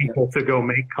tools to people to go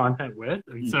make content with.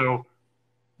 And so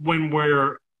when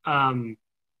we're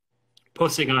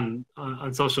posting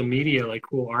on social media, like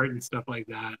cool art and stuff like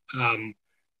that,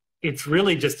 it's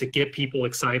really just to get people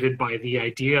excited by the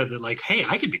idea that like, hey,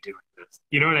 I could be doing this.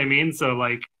 You know what I mean? So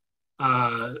like,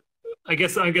 I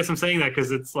guess I'm saying that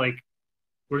because it's like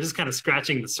we're just kind of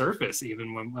scratching the surface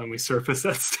even when we surface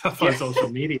that stuff on social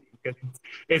media.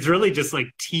 It's really just like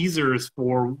teasers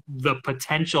for the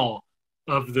potential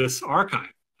of this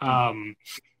archive.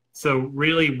 So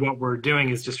really what we're doing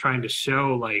is just trying to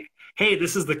show like, hey,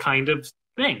 this is the kind of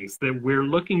things that we're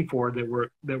looking for, that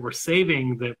we're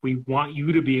saving, that we want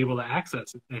you to be able to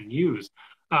access and use.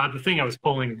 The thing I was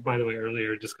pulling, by the way,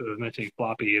 earlier, just because I was mentioning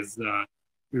floppy, is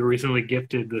we were recently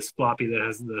gifted this floppy that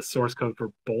has the source code for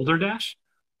Boulder Dash.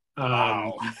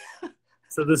 Wow.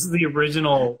 So this is the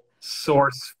original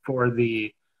source for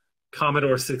the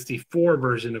Commodore 64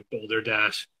 version of Boulder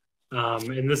Dash.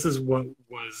 And this is what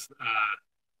was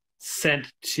sent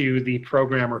to the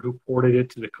programmer who ported it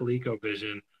to the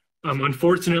ColecoVision.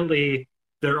 Unfortunately,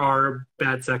 there are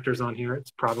bad sectors on here.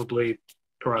 It's probably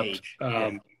corrupt.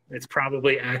 It's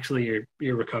probably actually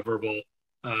irrecoverable.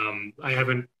 I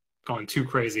haven't gone too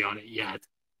crazy on it yet.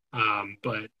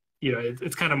 But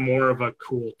it's kind of more of a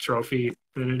cool trophy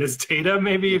than it is data,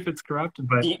 maybe, if it's corrupt.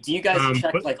 But do you guys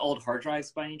check like old hard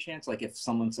drives by any chance? Like if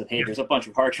someone said, "Hey, there's a bunch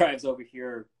of hard drives over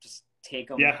here, just take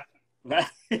them." Yeah.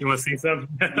 You want to see some?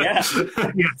 Yeah.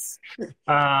 Yes.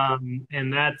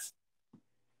 And that's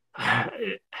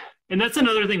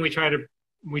another thing we try to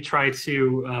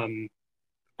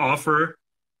offer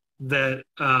that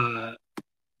I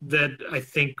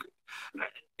think.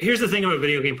 Here's the thing about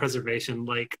video game preservation: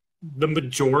 like the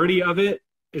majority of it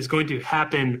is going to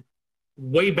happen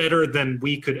way better than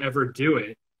we could ever do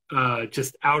it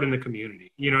just out in the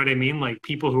community. You know what I mean? Like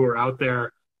people who are out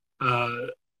there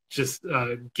just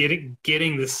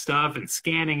getting this stuff and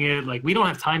scanning it. Like we don't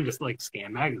have time to like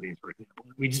scan magazines, for example.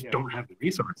 We just don't have the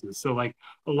resources. So like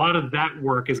a lot of that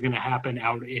work is going to happen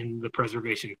out in the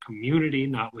preservation community,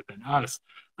 not within us.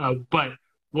 But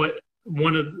what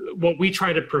we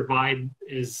try to provide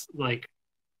is like,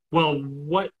 well,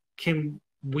 what can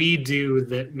we do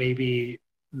that maybe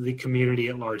the community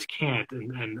at large can't?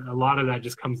 And a lot of that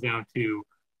just comes down to,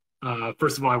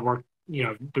 first of all, I've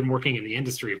been working in the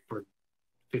industry for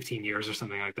 15 years or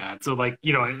something like that. So like,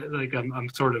 I'm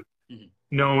sort of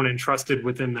known and trusted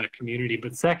within that community.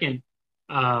 But second,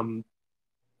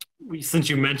 since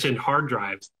you mentioned hard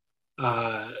drives,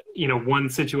 one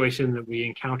situation that we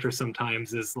encounter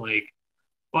sometimes is like,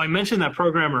 well, I mentioned that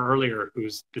programmer earlier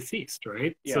who's deceased,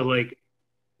 right? Yeah. So like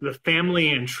the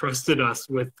family entrusted us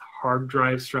with hard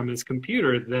drives from his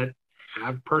computer that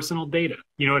have personal data.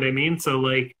 You know what I mean? So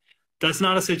like, that's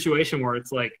not a situation where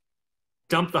it's like,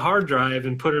 dump the hard drive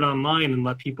and put it online and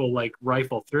let people like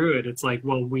rifle through it. It's like,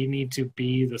 well, we need to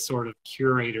be the sort of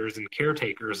curators and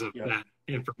caretakers of that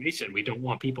information. We don't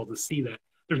want people to see that.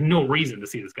 There's no reason to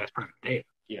see this guy's private data.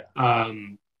 Yeah.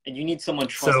 And you need someone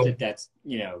trusted that's,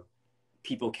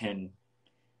 people can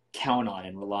count on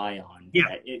and rely on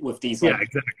with these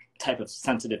type of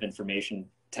sensitive information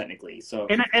technically. So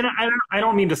and I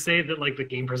don't mean to say that like the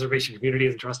game preservation community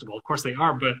isn't trustable. Of course they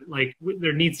are, but like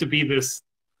there needs to be this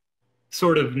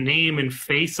sort of name and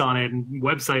face on it and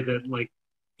website that like,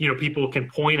 people can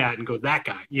point at and go, that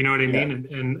guy, you know what I mean?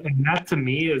 And that to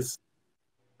me is,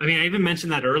 I mean, I even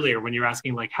mentioned that earlier when you're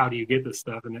asking like, how do you get this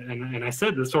stuff? And I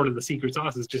said the sort of the secret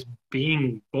sauce is just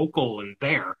being vocal and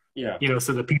there,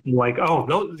 so that people like,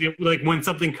 like when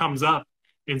something comes up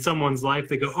in someone's life,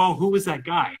 they go, oh, who was that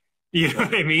guy? You know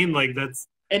what I mean? Like that's.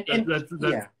 And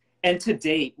to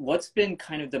date, what's been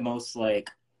kind of the most like,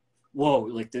 whoa,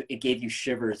 like it gave you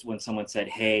shivers when someone said,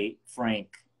 hey,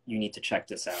 Frank, you need to check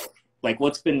this out? Like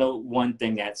what's been the one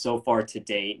thing that so far to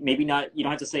date, maybe not, you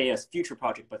don't have to say a future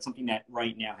project, but something that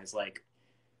right now has like,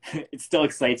 it still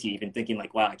excites you even thinking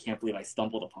like, wow, I can't believe I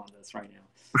stumbled upon this right now.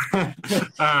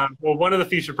 Well, one of the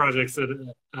future projects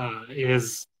that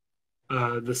is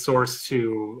the source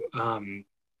to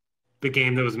the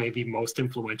game that was maybe most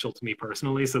influential to me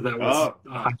personally. So that was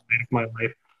a highlight of my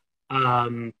life.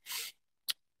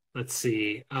 Let's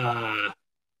see.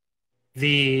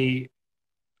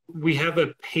 We have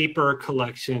a paper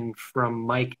collection from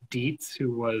Mike Dietz,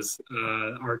 who was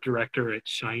art director at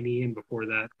Shiny and before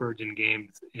that Virgin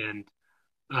Games. And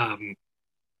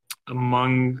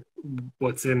among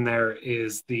what's in there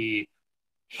is the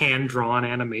hand-drawn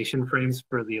animation frames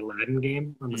for the Aladdin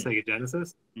game on the Sega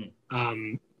Genesis.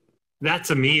 That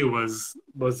to me was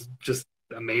just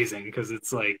amazing, because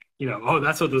it's like, you know, oh,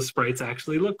 that's what the sprites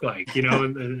actually look like, you know,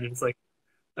 and it's like,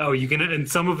 oh, you can, and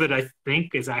some of it I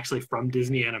think is actually from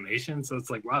Disney Animation, so it's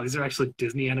like, wow, these are actually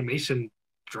Disney Animation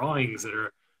drawings that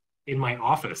are in my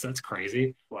office. That's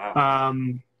crazy. Wow.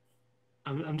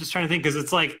 I'm just trying to think, because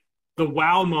it's like the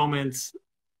wow moments.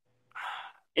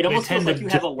 It almost feels like you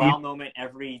have a wow moment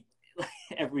every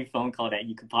phone call that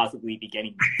you could possibly be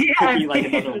getting. Yeah, could be like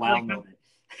another wow like, moment.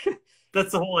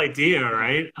 That's the whole idea,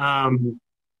 right?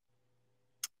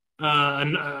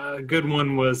 A good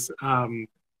one was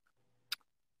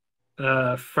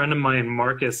a friend of mine,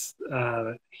 Marcus.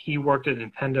 He worked at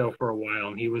Nintendo for a while,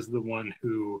 and he was the one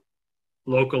who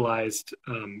localized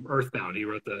Earthbound. He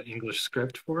wrote the English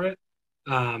script for it,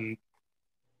 and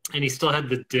he still had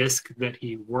the disc that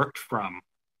he worked from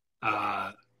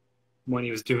when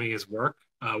he was doing his work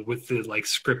with the like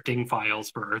scripting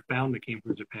files for Earthbound that came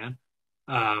from Japan.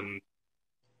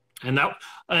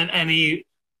 And he,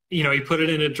 you know, he put it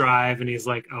in a drive, and he's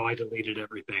like, "Oh, I deleted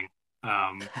everything.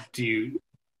 Do you?"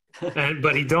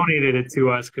 But he donated it to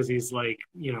us because he's like,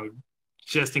 you know,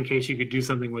 just in case you could do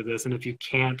something with this, and if you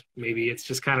can't, maybe it's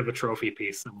just kind of a trophy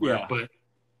piece somewhere. Yeah. But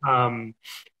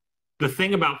the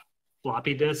thing about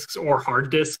floppy disks or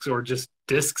hard disks or just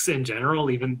disks in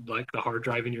general, even like the hard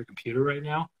drive in your computer right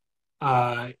now,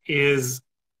 is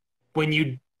when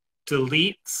you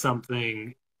delete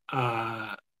something,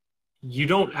 you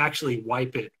don't actually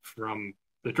wipe it from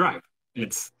the drive.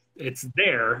 It's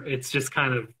there. It's just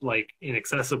kind of like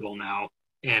inaccessible now,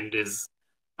 and is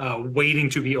waiting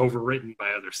to be overwritten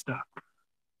by other stuff.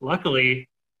 Luckily,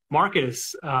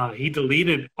 Marcus, he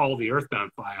deleted all the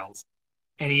Earthbound files,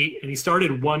 and he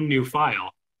started one new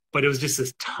file, but it was just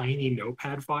this tiny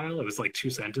notepad file. It was like 2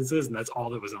 sentences, and that's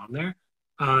all that was on there.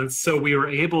 So we were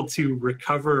able to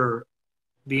recover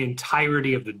the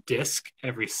entirety of the disk,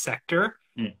 every sector,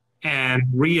 and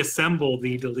reassemble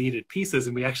the deleted pieces,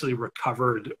 and we actually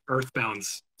recovered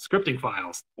Earthbound's scripting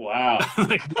files. Wow.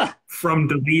 Like, from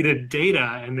deleted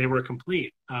data, and they were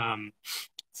complete.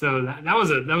 So that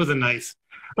was a nice,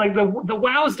 like, the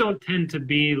wows don't tend to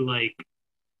be like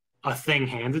a thing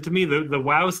handed to me. The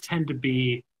wows tend to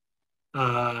be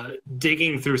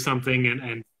digging through something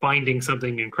and finding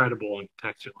something incredible and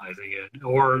contextualizing it,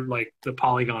 or like the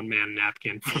Polygon Man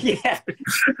napkin. Yeah.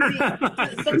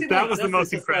 See, that was the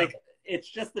most incredible. Like, it's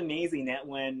just amazing that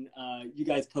when you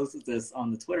guys posted this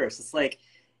on the Twitter, it's just like,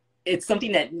 it's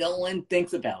something that no one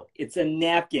thinks about. It's a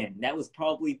napkin that was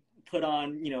probably put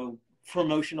on, you know,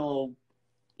 promotional,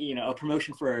 you know, a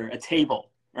promotion for a table,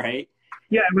 right?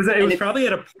 Yeah, it was probably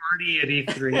at a party at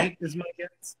E3 is my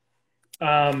guess.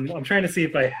 I'm trying to see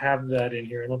if I have that in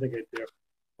here. I don't think I do.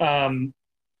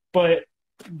 But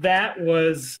that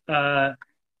was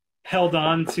held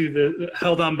on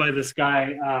by this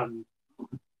guy.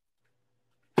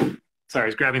 Sorry, I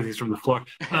was grabbing things from the floor.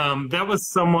 That was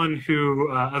someone who,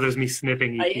 there's me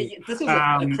sniffing. This was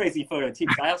a crazy photo too.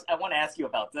 I want to ask you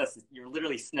about this. You're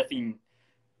literally sniffing.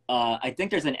 I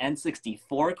think there's an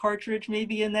N64 cartridge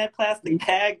maybe in that plastic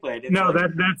bag, but it's no,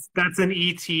 like... that's an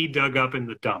ET dug up in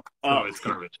the dump. So it's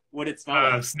garbage. What it smell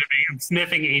like? I'm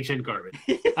sniffing ancient garbage.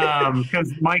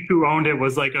 Because Mike, who owned it,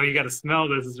 was like, "Oh, you got to smell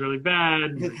this. It's really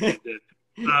bad."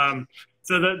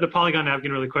 So the Polygon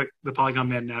napkin, really quick. The Polygon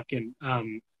Man napkin.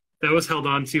 That was held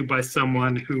on to by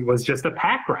someone who was just a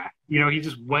pack rat. You know, he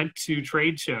just went to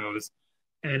trade shows,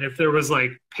 and if there was like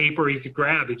paper he could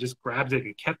grab, he just grabbed it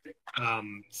and kept it.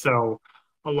 So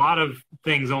a lot of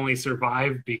things only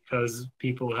survived because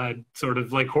people had sort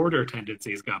of like hoarder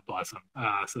tendencies, God bless them.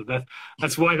 So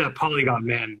that's why that Polygon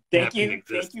Man napkin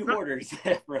exists. Thank you, hoarders,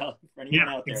 for anyone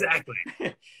out there. Exactly.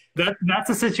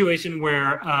 That's a situation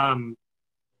where,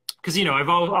 because you know, I've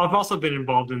also been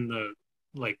involved in the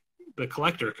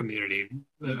collector community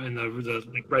and the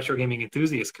like retro gaming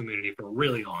enthusiast community for a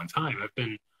really long time.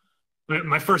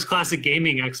 My first classic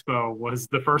gaming expo was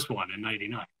the first one in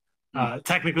 '99.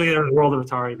 Technically, there was World of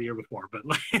Atari the year before, but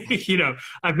like, you know,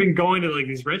 I've been going to like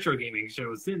these retro gaming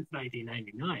shows since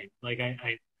 1999. Like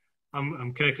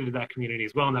I'm connected to that community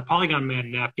as well. And that Polygon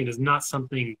Man napkin is not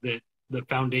something that the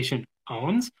foundation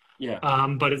owns. Yeah.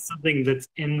 But it's something that's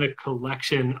in the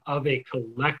collection of a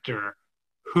collector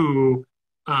who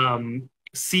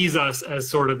sees us as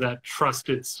sort of that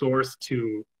trusted source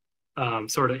to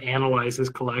sort of analyze his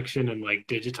collection and like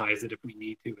digitize it if we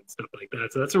need to and stuff like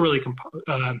that. So that's a really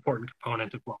important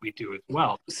component of what we do as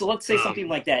well. So let's say something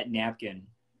like that napkin.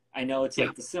 I know it's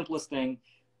like the simplest thing.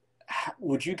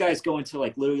 Would you guys go into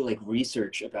like literally like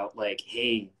research about like,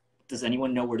 hey, does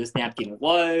anyone know where this napkin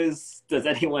was? Does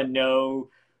anyone know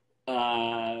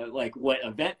like what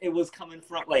event it was coming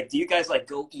from? Like, do you guys like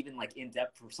go even like in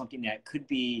depth for something that could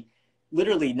be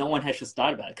literally no one has just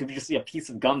thought about? It could be just a piece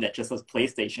of gum that just says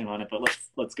PlayStation on it, but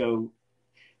let's go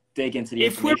dig into the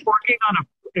information.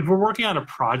 If we're working on a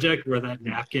project where that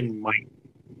napkin might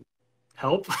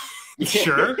help,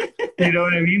 sure, you know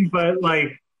what I mean. But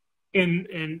like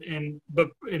but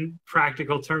in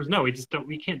practical terms, no,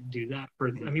 we can't do that.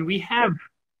 I mean, we have.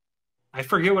 I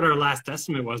forget what our last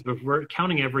estimate was, but if we're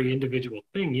counting every individual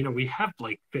thing, you know, we have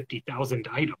like 50,000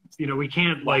 items. You know, we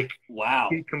can't like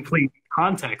get complete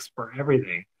context for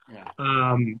everything.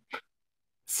 Yeah.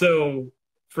 So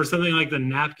for something like the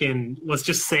napkin, let's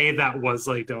just say that was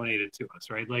like donated to us,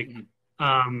 right? Like,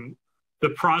 the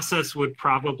process would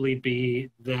probably be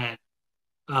that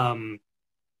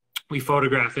we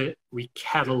photograph it, we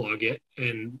catalog it,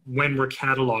 and when we're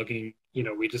cataloging, you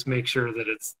know, we just make sure that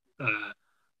it's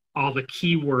all the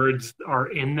keywords are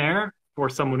in there for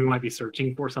someone who might be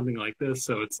searching for something like this.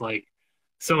 So it's like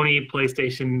Sony,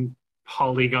 PlayStation,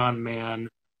 Polygon Man,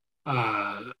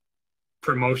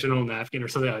 promotional napkin or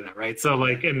something like that, right? So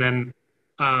like, and then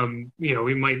you know,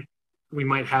 we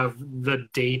might have the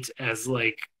date as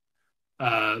like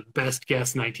best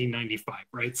guess 1995,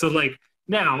 right? So like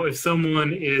now if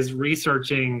someone is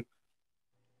researching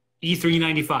E3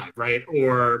 95, right,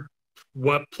 or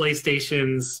what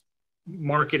PlayStation's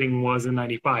marketing was in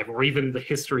 95, or even the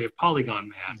history of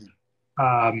Polygon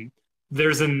Man,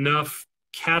 there's enough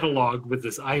catalog with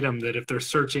this item that if they're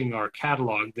searching our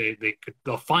catalog,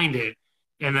 they'll find it,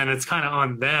 and then it's kind of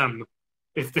on them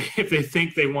if they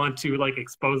think they want to like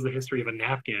expose the history of a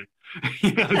napkin,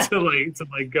 you know,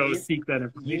 to go seek that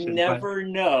information. You never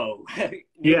know.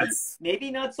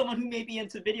 Maybe not someone who may be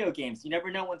into video games. You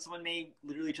never know when someone may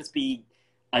literally just be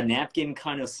a napkin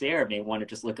connoisseur, may want to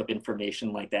just look up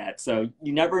information like that. So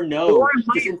you never know.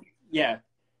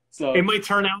 So it might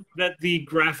turn out that the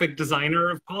graphic designer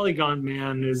of Polygon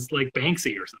Man is like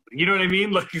Banksy or something. You know what I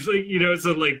mean? Like you know,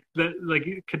 so like that, like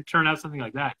it could turn out something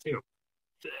like that too.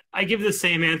 I give the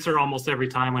same answer almost every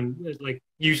time when like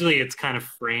usually it's kind of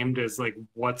framed as like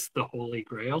what's the holy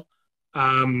grail.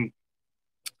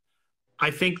 I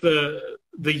think the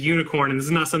unicorn, and this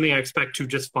is not something I expect to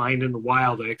just find in the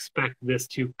wild, I expect this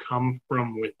to come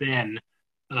from within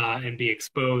and be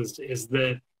exposed, is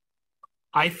that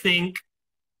I think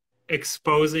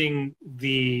exposing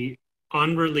the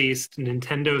unreleased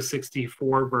Nintendo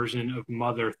 64 version of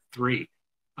Mother 3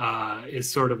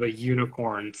 is sort of a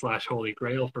unicorn / holy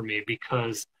grail for me,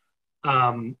 because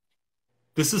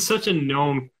this is such a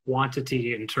known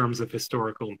quantity in terms of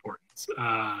historical importance.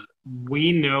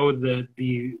 We know that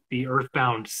the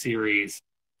Earthbound series,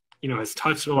 you know, has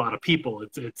touched a lot of people.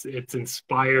 It's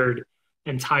inspired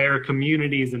entire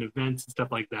communities and events and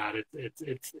stuff like that.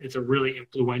 It's a really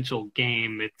influential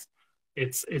game.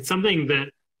 It's something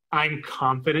that I'm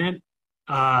confident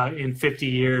in 50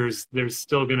 years there's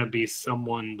still going to be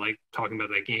someone like talking about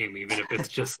that game, even if it's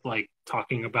just like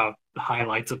talking about the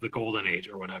highlights of the golden age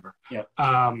or whatever.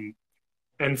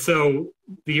 And so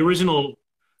the original,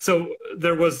 so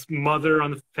there was Mother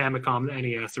on the Famicom, the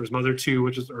NES, there was Mother 2,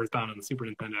 which was Earthbound on the Super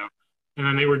Nintendo, and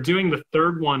then they were doing the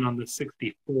third one on the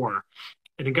 64,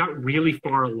 and it got really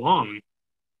far along,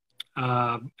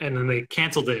 and then they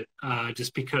canceled it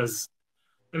just because,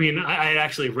 I mean, I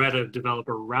actually read a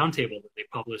developer roundtable that they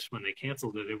published when they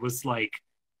canceled it. It was like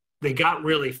they got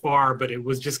really far, but it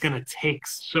was just going to take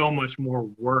so much more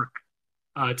work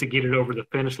to get it over the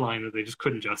finish line that they just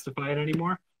couldn't justify it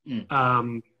anymore.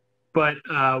 But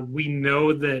we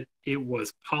know that it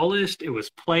was polished, it was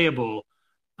playable.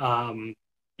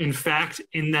 In fact,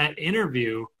 in that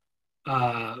interview,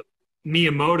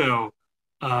 Miyamoto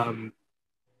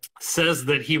says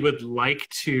that he would like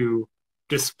to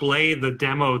display the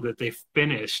demo that they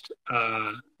finished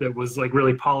that was like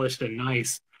really polished and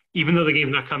nice. Even though the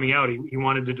game's not coming out, he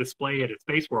wanted to display it at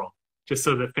Space World just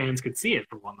so that fans could see it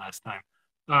for one last time.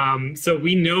 So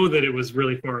we know that it was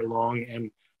really far along,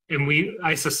 and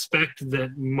I suspect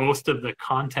that most of the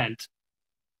content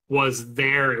was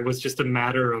there. It was just a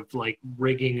matter of like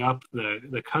rigging up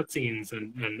the cutscenes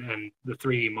and the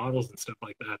 3D models and stuff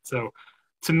like that. So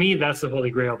to me, that's the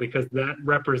holy grail, because that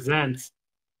represents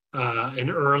an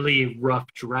early rough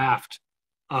draft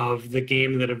of the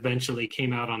game that eventually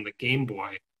came out on the Game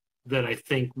Boy that I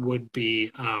think would be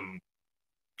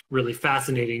really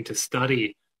fascinating to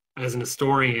study as an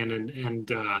historian,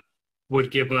 and would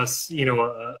give us, you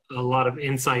know, a lot of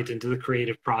insight into the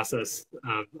creative process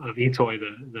of Itoi,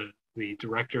 the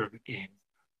director of the game,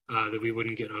 that we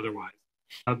wouldn't get otherwise.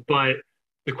 But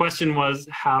the question was,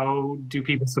 how do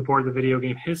people support the Video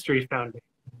Game History Foundation?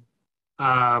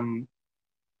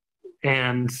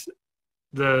 And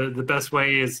the best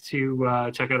way is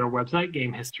to check out our website,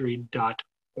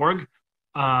 gamehistory.org.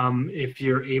 If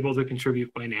you're able to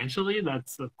contribute financially,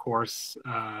 that's of course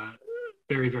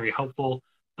very, very helpful.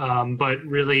 But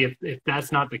really, if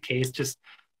that's not the case, just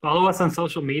follow us on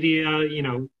social media. You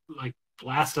know, like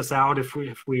blast us out if we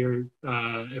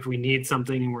need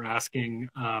something and we're asking,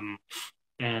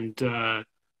 and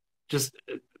just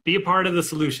be a part of the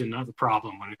solution, not the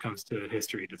problem, when it comes to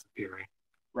history disappearing.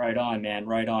 Right on, man.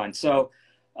 Right on. So,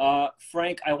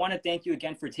 Frank, I want to thank you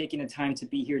again for taking the time to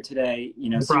be here today. You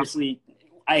know, No problem. seriously,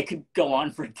 I could go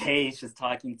on for days just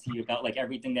talking to you about like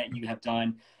everything that you have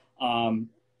done.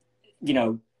 You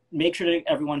know, make sure that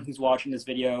everyone who's watching this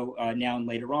video now and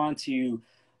later on to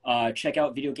check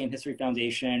out Video Game History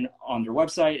Foundation on their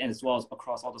website and as well as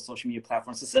across all the social media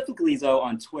platforms, specifically though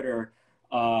on Twitter,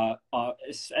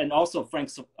 and also Frank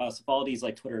Cifaldi's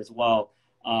like Twitter as well.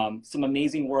 Some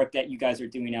amazing work that you guys are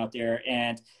doing out there.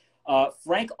 And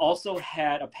Frank also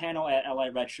had a panel at LI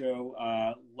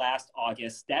Retro last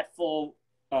August. That full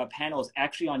panel is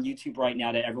actually on YouTube right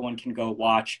now that everyone can go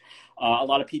watch. A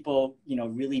lot of people, you know,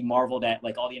 really marveled at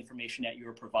like all the information that you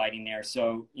were providing there.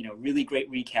 So, you know, really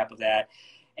great recap of that.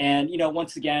 And, you know,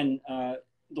 once again,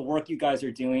 the work you guys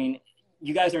are doing,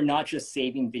 you guys are not just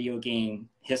saving video game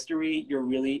history. You're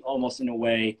really almost in a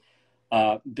way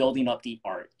building up the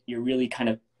art. You're really kind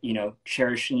of, you know,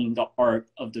 cherishing the art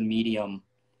of the medium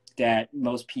that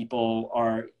most people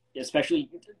are, especially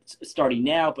starting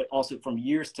now, but also from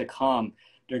years to come,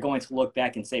 they're going to look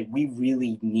back and say, we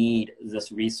really need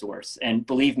this resource. And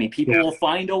believe me, people will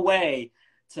find a way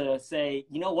to say,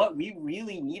 you know what, we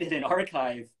really needed an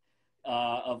archive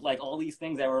of like all these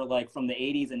things that were like from the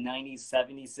 80s and 90s,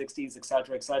 70s, 60s, et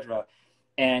cetera, et cetera.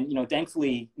 And, you know,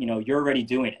 thankfully, you know, you're already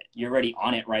doing it. You're already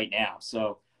on it right now.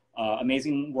 So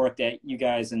amazing work that you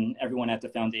guys and everyone at the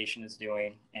foundation is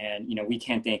doing. And, you know, we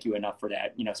can't thank you enough for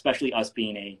that, you know, especially us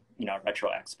being a, you know, Retro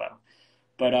Expo.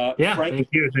 But yeah, Frank, thank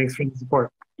you. Thanks for the support.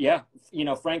 Yeah, you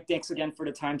know, Frank, thanks again for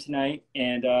the time tonight.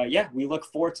 And yeah, we look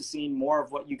forward to seeing more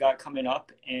of what you got coming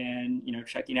up and, you know,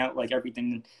 checking out like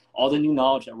everything, all the new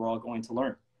knowledge that we're all going to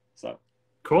learn. So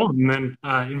cool. And then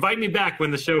invite me back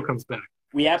when the show comes back.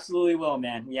 We absolutely will,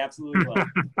 man. We absolutely will.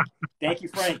 Thank you,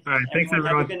 Frank. All right. Thanks,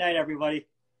 everyone. Have a good night, everybody.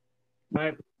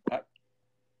 Bye.